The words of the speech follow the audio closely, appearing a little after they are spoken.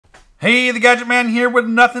Hey, the Gadget Man here with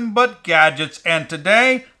nothing but gadgets, and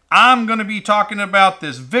today I'm going to be talking about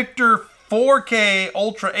this Victure 4K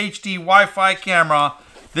Ultra HD Wi-Fi camera.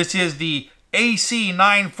 This is the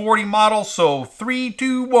AC940 model, so 3,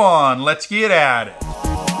 2, 1, let's get at it.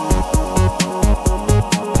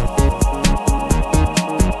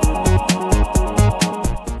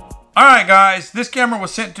 Alright guys, this camera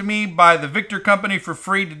was sent to me by the Victure company for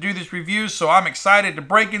free to do this review, so I'm excited to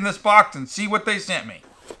break in this box and see what they sent me.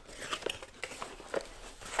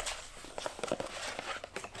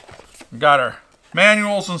 Got our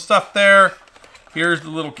manuals and stuff there. Here's the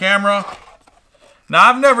little camera. Now,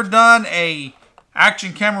 I've never done a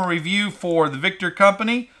action camera review for the Victure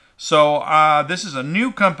company, so this is a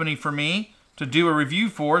new company for me to do a review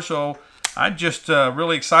for. So I'm just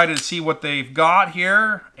really excited to see what they've got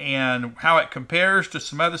here and how it compares to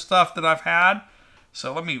some other stuff that I've had.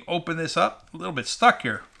 So let me open this up. A little bit stuck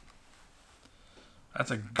here.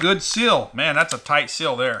 That's a good seal. Man, that's a tight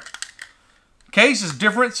seal there. Case is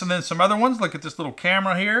different than some other ones. Look at this little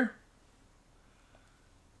camera here.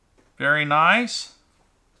 Very nice.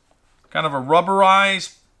 Kind of a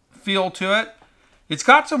rubberized feel to it. It's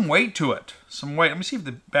got some weight to it. Some weight. Let me see if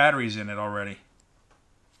the battery's in it already.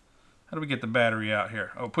 How do we get the battery out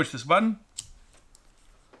here? Oh, push this button.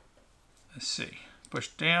 Let's see. Push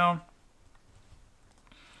down.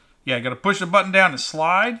 Yeah, got to push the button down and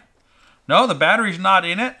slide. No, the battery's not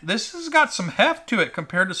in it. This has got some heft to it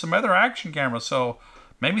compared to some other action cameras, so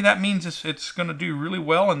maybe that means it's going to do really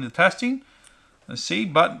well in the testing. Let's see,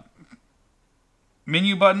 button,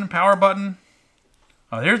 menu button, power button.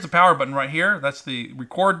 Here's the power button right here. That's the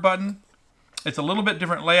record button. It's a little bit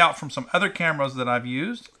different layout from some other cameras that I've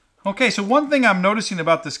used. Okay, so one thing I'm noticing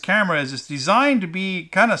about this camera is it's designed to be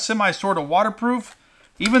kind of sort of waterproof.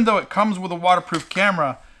 Even though it comes with a waterproof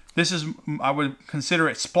camera, this is, I would consider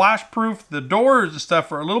it splash proof. The doors and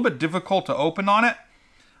stuff are a little bit difficult to open on it.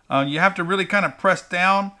 You have to really kind of press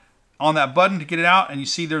down on that button to get it out. And you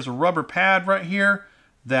see there's a rubber pad right here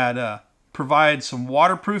that provides some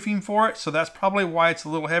waterproofing for it. So that's probably why it's a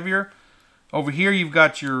little heavier. Over here you've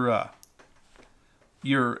got your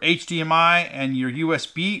HDMI and your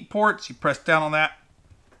USB ports. You press down on that.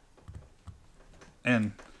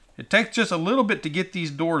 And it takes just a little bit to get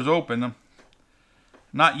these doors open.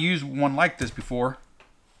 Not used one like this before.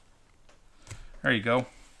 There you go.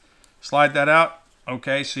 Slide that out.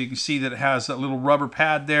 Okay, so you can see that it has that little rubber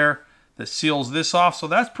pad there that seals this off. So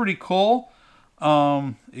that's pretty cool.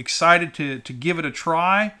 Excited to give it a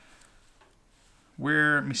try.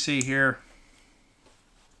 Let me see here.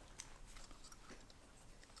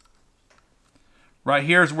 Right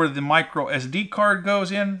here is where the micro SD card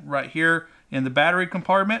goes in. Right here in the battery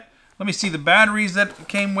compartment. Let me see the batteries that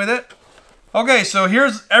came with it. Okay, so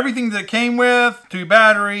here's everything that came with. 2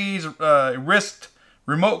 batteries, wrist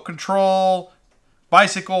remote control,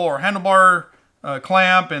 bicycle or handlebar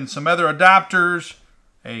clamp, and some other adapters.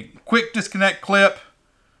 A quick disconnect clip,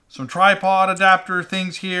 some tripod adapter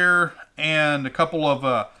things here, and a couple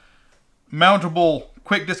of mountable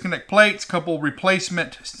quick disconnect plates, couple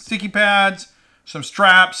replacement sticky pads, some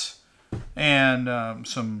straps, and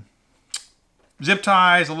some zip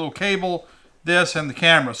ties, a little cable, this, and the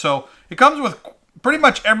camera. So it comes with pretty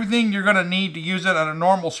much everything you're going to need to use it under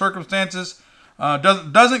normal circumstances.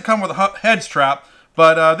 Doesn't come with a head strap,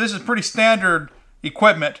 but this is pretty standard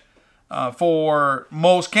equipment for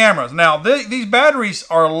most cameras. Now, these batteries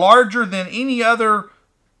are larger than any other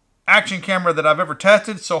action camera that I've ever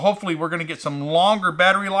tested, so hopefully we're going to get some longer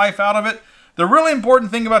battery life out of it. The really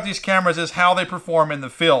important thing about these cameras is how they perform in the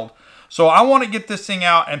field. So I want to get this thing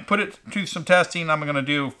out and put it to some testing. I'm going to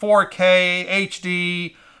do 4K,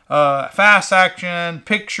 HD, fast action,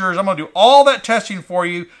 pictures. I'm going to do all that testing for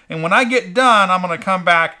you. And when I get done, I'm going to come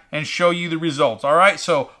back and show you the results. All right,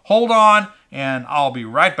 so hold on and I'll be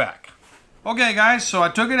right back. Okay guys, so I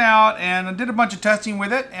took it out and I did a bunch of testing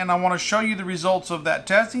with it. And I want to show you the results of that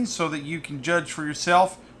testing so that you can judge for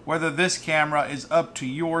yourself whether this camera is up to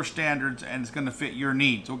your standards and it's going to fit your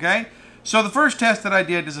needs, okay? So the first test that I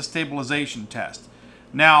did is a stabilization test.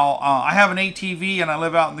 Now, I have an ATV and I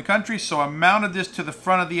live out in the country, so I mounted this to the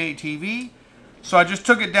front of the ATV. So I just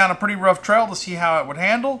took it down a pretty rough trail to see how it would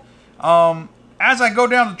handle. As I go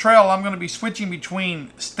down the trail, I'm going to be switching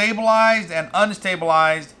between stabilized and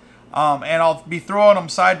unstabilized, and I'll be throwing them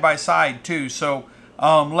side by side too. So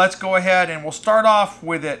let's go ahead and we'll start off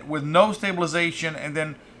with it with no stabilization, and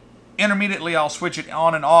then intermittently I'll switch it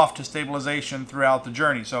on and off to stabilization throughout the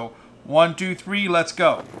journey. So 1, 2, 3, let's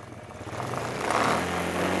go.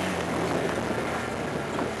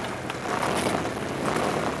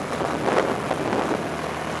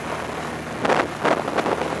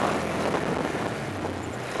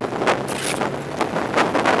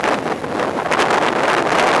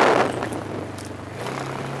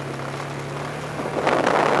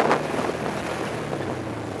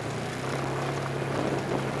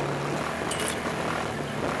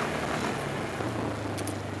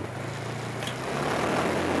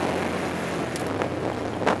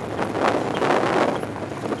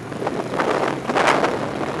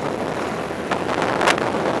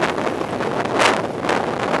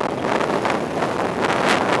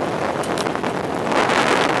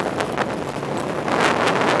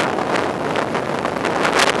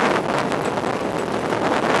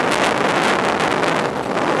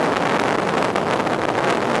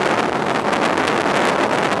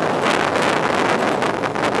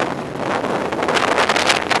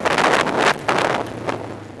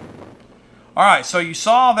 All right, so you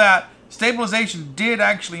saw that stabilization did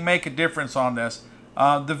actually make a difference on this.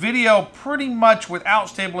 The video pretty much without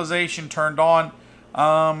stabilization turned on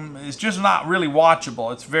is just not really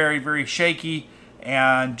watchable. It's very, very shaky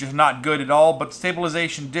and just not good at all, but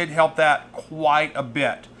stabilization did help that quite a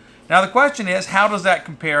bit. Now the question is, how does that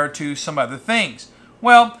compare to some other things?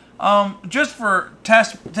 Well, just for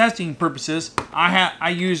testing purposes,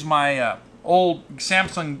 I use my old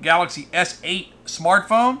Samsung Galaxy S8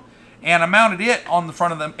 smartphone, and I mounted it on the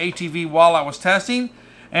front of the ATV while I was testing.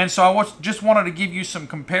 And so I just wanted to give you some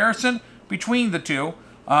comparison between the two.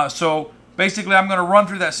 So basically I'm going to run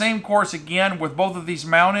through that same course again with both of these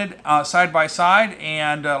mounted side by side.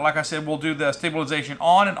 And like I said, we'll do the stabilization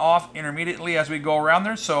on and off intermittently as we go around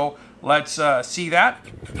there. So let's see that.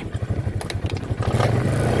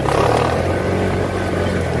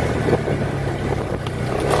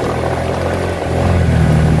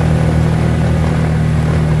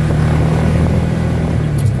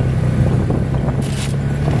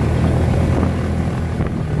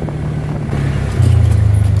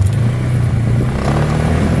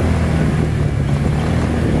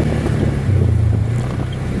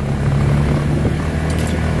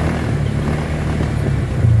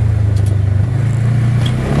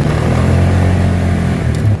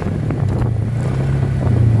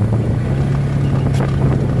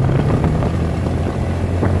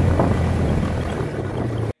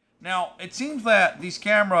 Now, it seems that these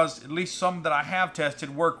cameras, at least some that I have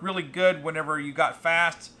tested, work really good whenever you got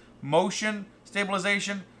fast motion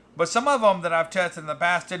stabilization. But some of them that I've tested in the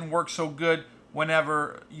past didn't work so good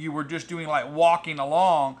whenever you were just doing like walking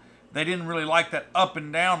along. They didn't really like that up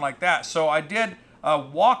and down like that. So I did a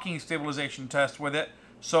walking stabilization test with it.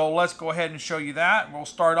 So let's go ahead and show you that. We'll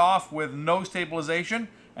start off with no stabilization,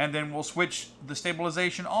 and then we'll switch the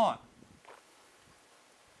stabilization on.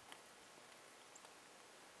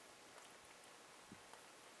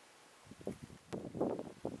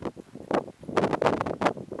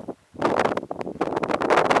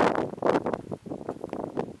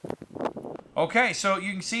 Okay, so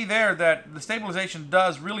you can see there that the stabilization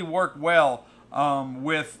does really work well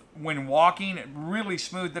when walking. It really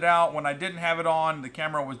smoothed it out. When I didn't have it on, the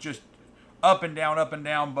camera was just up and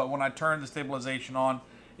down, but when I turned the stabilization on,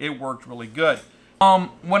 it worked really good.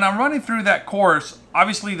 When I'm running through that course,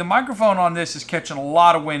 obviously the microphone on this is catching a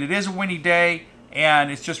lot of wind. It is a windy day,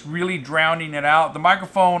 and it's just really drowning it out. The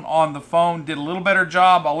microphone on the phone did a little better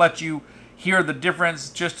job. I'll let you hear the difference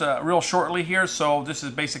just real shortly here. So this is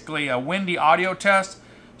basically a windy audio test.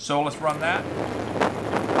 So let's run that.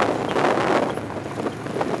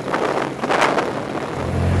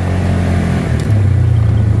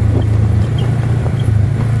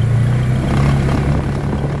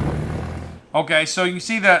 Okay, so you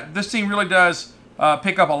see that this thing really does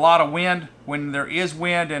pick up a lot of wind when there is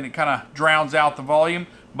wind, and it kind of drowns out the volume.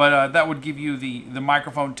 But that would give you the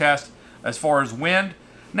microphone test as far as wind.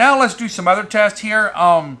 Now let's do some other tests here.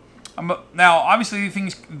 Now obviously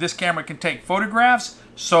this camera can take photographs,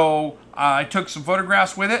 so I took some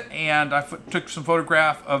photographs with it, and I took some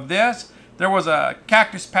photograph of this. There was a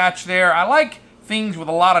cactus patch there. I like things with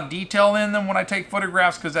a lot of detail in them when I take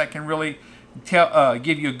photographs, because that can really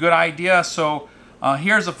give you a good idea. So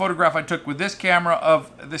here's a photograph I took with this camera of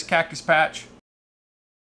this cactus patch.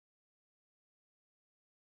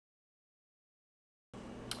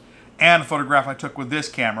 And a photograph I took with this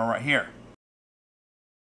camera right here.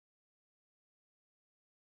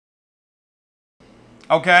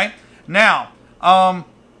 Okay, now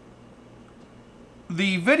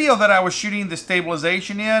the video that I was shooting the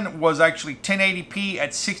stabilization in was actually 1080p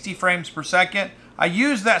at 60 frames per second. I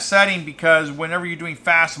use that setting because whenever you're doing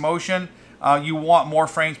fast motion, you want more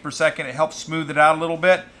frames per second. It helps smooth it out a little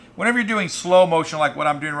bit. Whenever you're doing slow motion like what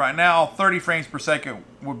I'm doing right now, 30 frames per second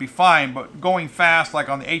would be fine. But going fast like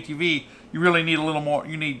on the ATV, you really need a little more.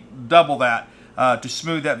 You need double that to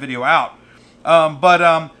smooth that video out.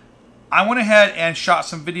 I went ahead and shot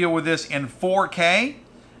some video with this in 4K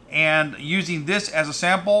and using this as a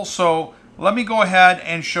sample. So let me go ahead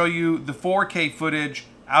and show you the 4K footage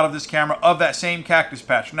out of this camera of that same cactus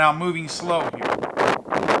patch. Now I'm moving slow here.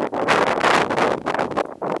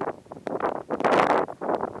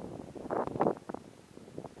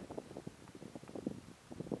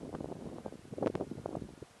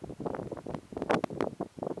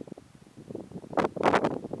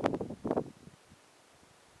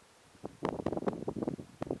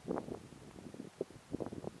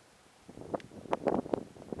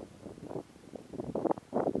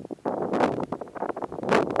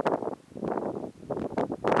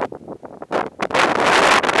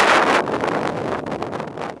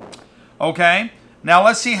 Okay, Now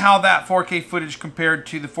let's see how that 4K footage compared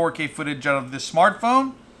to the 4K footage out of this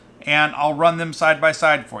smartphone, and I'll run them side by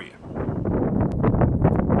side for you.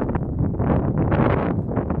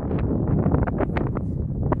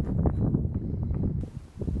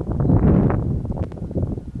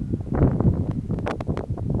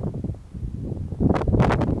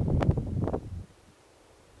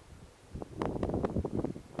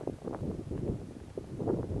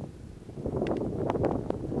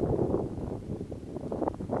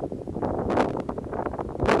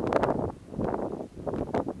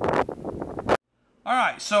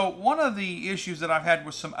 Alright, so one of the issues that I've had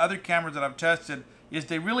with some other cameras that I've tested is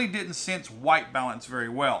they really didn't sense white balance very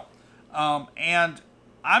well. And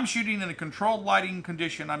I'm shooting in a controlled lighting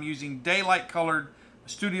condition. I'm using daylight colored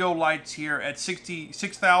studio lights here at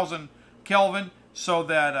 6,000 Kelvin so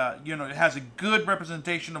that you know, it has a good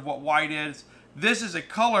representation of what white is. This is a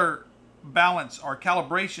color balance or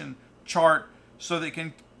calibration chart so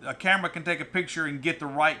that a camera can take a picture and get the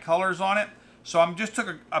right colors on it. So I just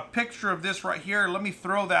took a picture of this right here. Let me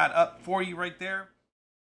throw that up for you right there.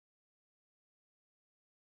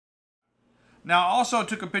 Now I also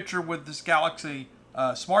took a picture with this Galaxy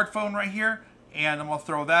smartphone right here, and I'm going to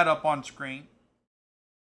throw that up on screen.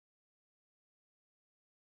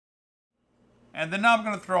 And then now I'm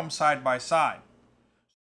going to throw them side by side.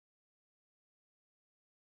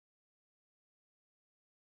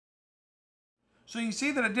 So you can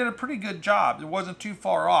see that it did a pretty good job. It wasn't too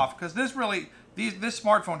far off because this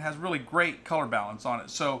smartphone has really great color balance on it.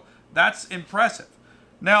 So that's impressive.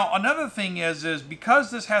 Now another thing is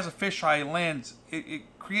because this has a fisheye lens, it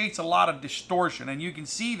creates a lot of distortion, and you can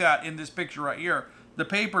see that in this picture right here. The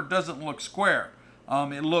paper doesn't look square.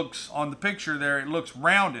 It looks, on the picture there, it looks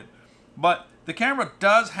rounded. But the camera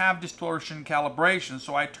does have distortion calibration,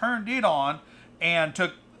 so I turned it on and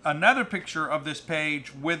took another picture of this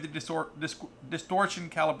page with the distortion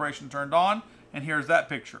calibration turned on, and here's that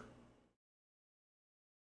picture.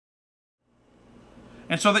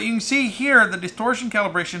 And so that you can see here, the distortion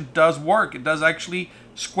calibration does work. It does actually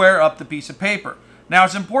square up the piece of paper. Now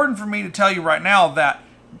it's important for me to tell you right now that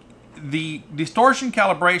the distortion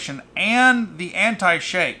calibration and the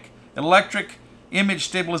anti-shake electric image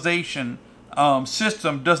stabilization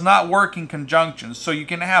system does not work in conjunction. So you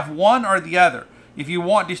can have one or the other. If you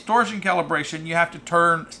want distortion calibration, you have to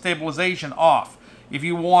turn stabilization off. If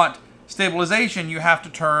you want stabilization, you have to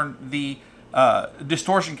turn the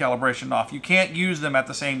distortion calibration off. You can't use them at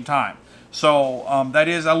the same time. So that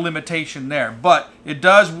is a limitation there. But it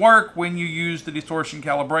does work when you use the distortion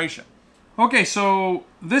calibration. Okay, so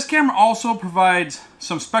this camera also provides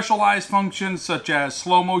some specialized functions such as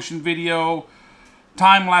slow motion video,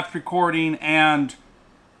 time-lapse recording, and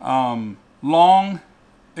long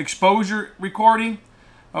exposure recording.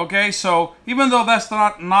 Okay, so even though that's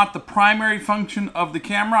not the primary function of the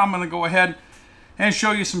camera, I'm going to go ahead and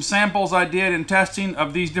show you some samples I did in testing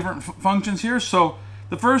of these different functions here. So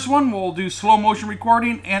the first one, we'll do slow motion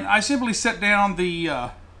recording, and I simply set down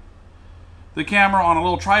the camera on a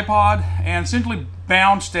little tripod and simply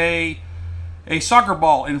bounced a soccer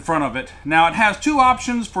ball in front of it. Now it has two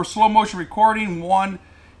options for slow motion recording. One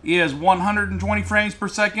is 120 frames per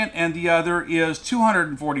second and the other is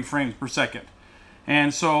 240 frames per second.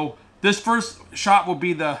 And so this first shot will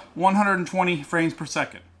be the 120 frames per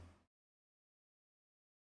second.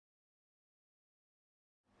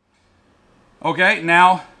 Okay,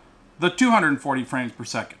 now the 240 frames per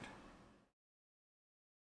second.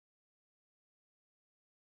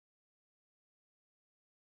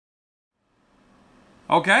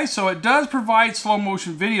 Okay, so it does provide slow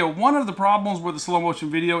motion video. One of the problems with the slow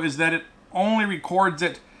motion video is that it only records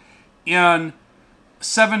it in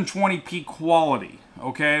 720p quality.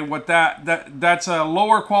 Okay, what that's a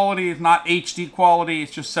lower quality. It's not HD quality.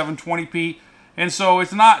 It's just 720p, and so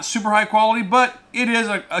it's not super high quality, but it is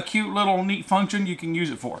a cute little neat function you can use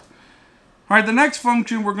it for. All right, the next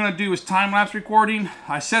function we're going to do is time-lapse recording.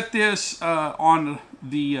 I set this on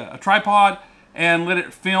the tripod and let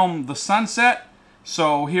it film the sunset.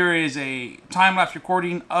 So here is a time-lapse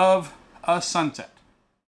recording of a sunset.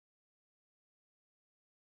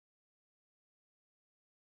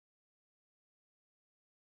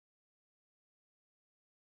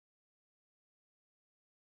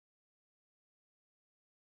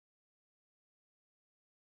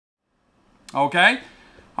 Okay,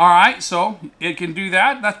 all right, so it can do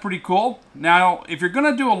that. That's pretty cool. Now, if you're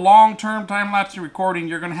going to do a long-term time-lapse recording,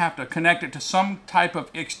 you're going to have to connect it to some type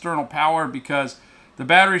of external power because the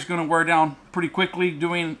battery is going to wear down pretty quickly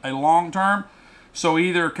doing a long-term. So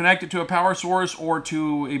either connect it to a power source or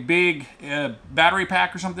to a big battery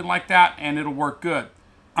pack or something like that, and it'll work good.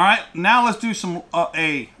 All right, now let's do some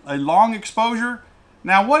a long exposure.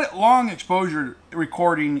 Now, what long exposure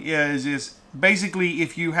recording is basically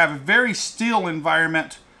if you have a very still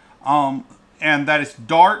environment and that it's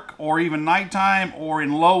dark or even nighttime or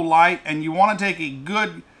in low light, and you want to take a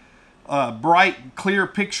good bright, clear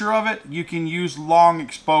picture of it, you can use long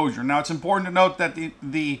exposure. Now, it's important to note that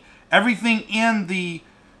everything in the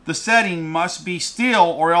setting must be still,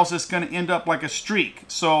 or else it's going to end up like a streak.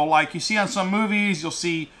 So, like you see on some movies, you'll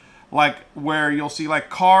see like where you'll see like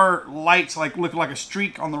car lights like look like a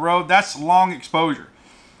streak on the road. That's long exposure.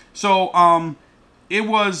 So,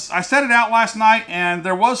 I set it out last night, and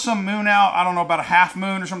there was some moon out. I don't know, about a half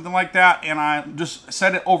moon or something like that, and I just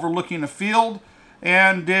set it overlooking a field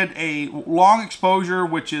and did a long exposure,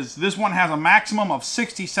 which is, this one has a maximum of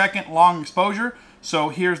 60-second long exposure. So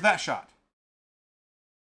here's that shot.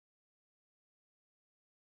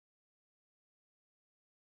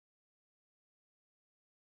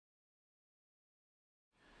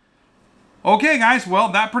 Okay guys, well,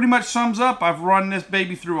 that pretty much sums up. I've run this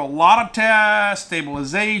baby through a lot of tests: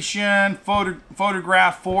 stabilization,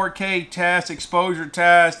 photograph 4K test, exposure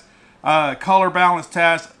test, color balance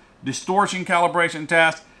test, distortion calibration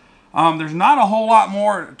test. There's not a whole lot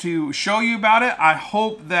more to show you about it. I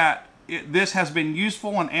hope that this has been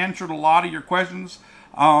useful and answered a lot of your questions.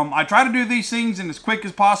 I try to do these things in as quick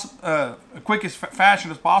as possible, quickest fashion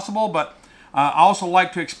as possible, but I also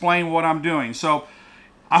like to explain what I'm doing. So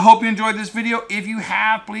I hope you enjoyed this video. If you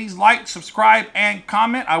have, please like, subscribe, and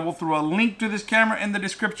comment. I will throw a link to this camera in the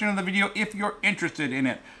description of the video if you're interested in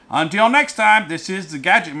it. Until next time, this is the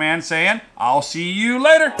Gadget Man saying, I'll see you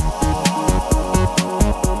later.